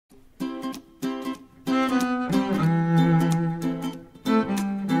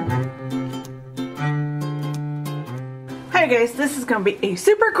guys, this is going to be a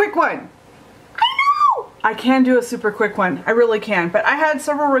super quick one. I know! I can do a super quick one. I really can. But I had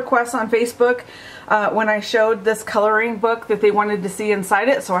several requests on Facebook when I showed this coloring book that they wanted to see inside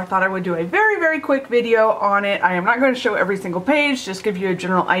it. So I thought I would do a very, very quick video on it. I am not going to show every single page, just give you a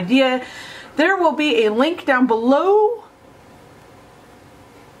general idea. There will be a link down below.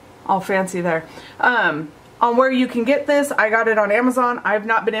 All fancy there. On where you can get this. I got it on Amazon. I've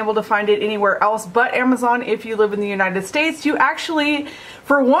not been able to find it anywhere else but Amazon. If you live in the United States, you actually,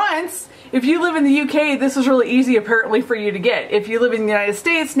 for once, if you live in the UK, this is really easy apparently for you to get. If you live in the United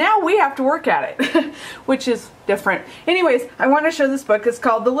States, now we have to work at it, which is different. Anyways, I want to show this book. It's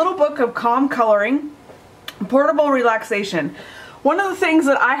called The Little Book of Calm Coloring, Portable Relaxation. One of the things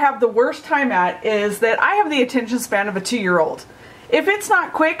that I have the worst time at is that I have the attention span of a 2-year-old. If it's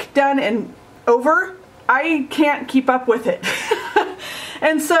not quick, done, and over, I can't keep up with it.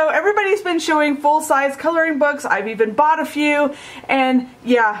 And so everybody's been showing full-size coloring books. I've even bought a few, and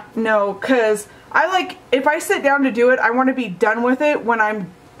yeah, no, because I like, if I sit down to do it, I want to be done with it when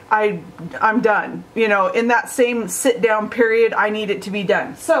I'm done. You know, in that same sit down period, I need it to be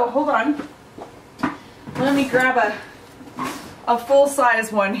done. So hold on, let me grab a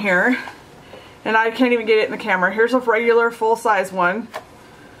full-size one here, and I can't even get it in the camera. Here's a regular full-size one.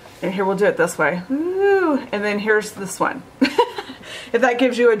 And here, we'll do it this way. Ooh, and then here's this one. If that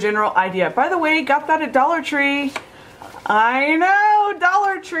gives you a general idea. By the way, got that at Dollar Tree. I know,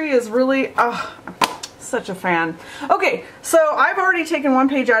 Dollar Tree is really, oh, such a fan. Okay, so I've already taken one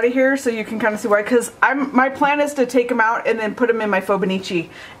page out of here, so you can kind of see why. Because my plan is to take them out and then put them in my Fobonichi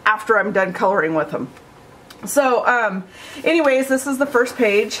after I'm done coloring with them. So, anyways, this is the first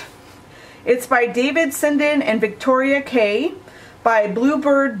page. It's by David Sinden and Victoria Kay, by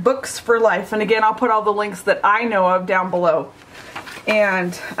Bluebird Books for Life. And again, I'll put all the links that I know of down below.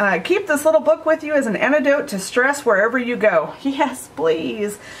 And keep this little book with you as an antidote to stress wherever you go. Yes,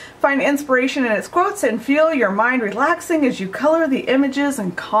 please. Find inspiration in its quotes and feel your mind relaxing as you color the images,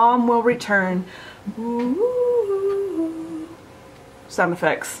 and calm will return. Ooh. Sound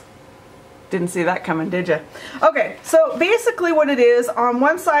effects. Didn't see that coming, did you? Okay, so basically what it is, on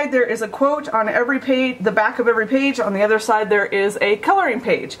one side there is a quote on every page, the back of every page. On the other side there is a coloring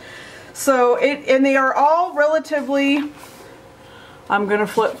page. So and they are all relatively, I'm gonna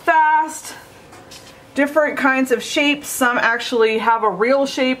flip fast, different kinds of shapes. Some actually have a real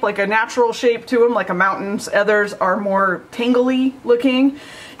shape, like a natural shape to them, like a mountain. Others are more tangly looking.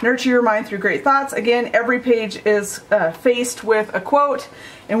 Nurture your mind through great thoughts. Again, every page is faced with a quote,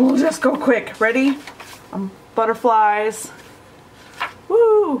 and we'll just go quick. Ready? Butterflies,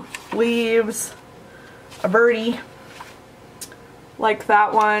 woo, leaves, a birdie, like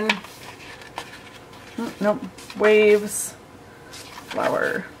that one. Nope, waves,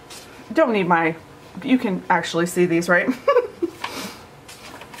 flower. Don't need my, you can actually see these, right?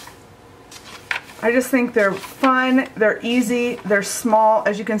 I just think they're fun, they're easy, they're small.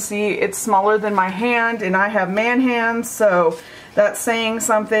 As you can see, it's smaller than my hand, and I have man hands, so that's saying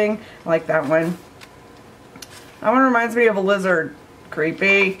something. I like that one. That one reminds me of a lizard.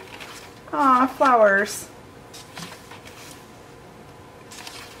 Creepy. Aw, flowers.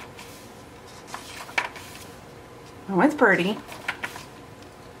 That one's pretty.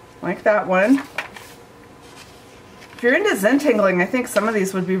 Like that one. If you're into Zentangling, I think some of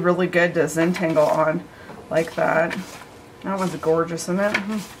these would be really good to Zentangle on, like that. That one's gorgeous, isn't it?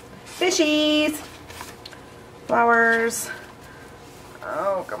 Fishies! Flowers.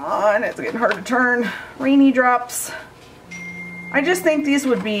 Oh, come on, it's getting hard to turn. Rainy drops. I just think these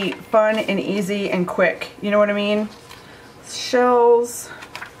would be fun and easy and quick. You know what I mean? Shells.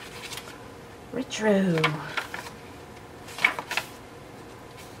 Retro.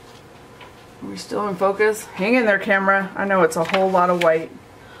 Are we still in focus? Hang in there, camera. I know it's a whole lot of white.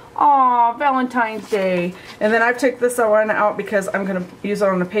 Aw, Valentine's Day. And then I've took this one out because I'm going to use it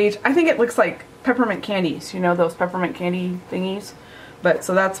on the page. I think it looks like peppermint candies. You know, those peppermint candy thingies? But,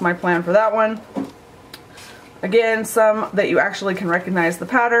 so that's my plan for that one. Again, some that you actually can recognize the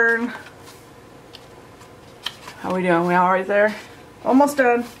pattern. How we doing? We all right there? Almost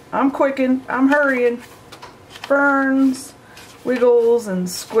done. I'm quicking. I'm hurrying. Ferns. Wiggles and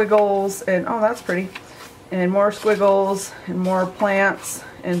squiggles, and oh, that's pretty, and more squiggles and more plants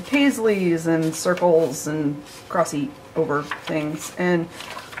and paisleys and circles and crossy over things, and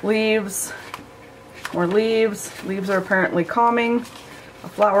leaves, more leaves. Leaves are apparently calming. A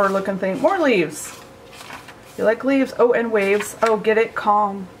flower looking thing, more leaves. You like leaves? Oh, and waves. Oh, get it?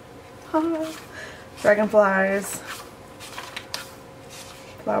 Calm. Dragonflies,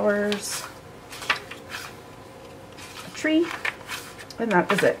 flowers, a tree. And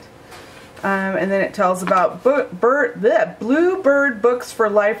that is it. And then it tells about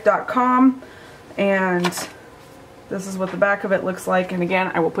bluebirdbooksforlife.com, and this is what the back of it looks like. And again,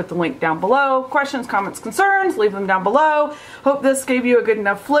 I will put the link down below. Questions, comments, concerns, leave them down below. Hope this gave you a good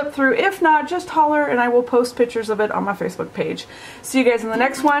enough flip through. If not, just holler and I will post pictures of it on my Facebook page. See you guys in the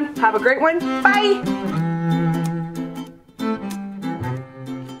next one. Have a great one. Bye!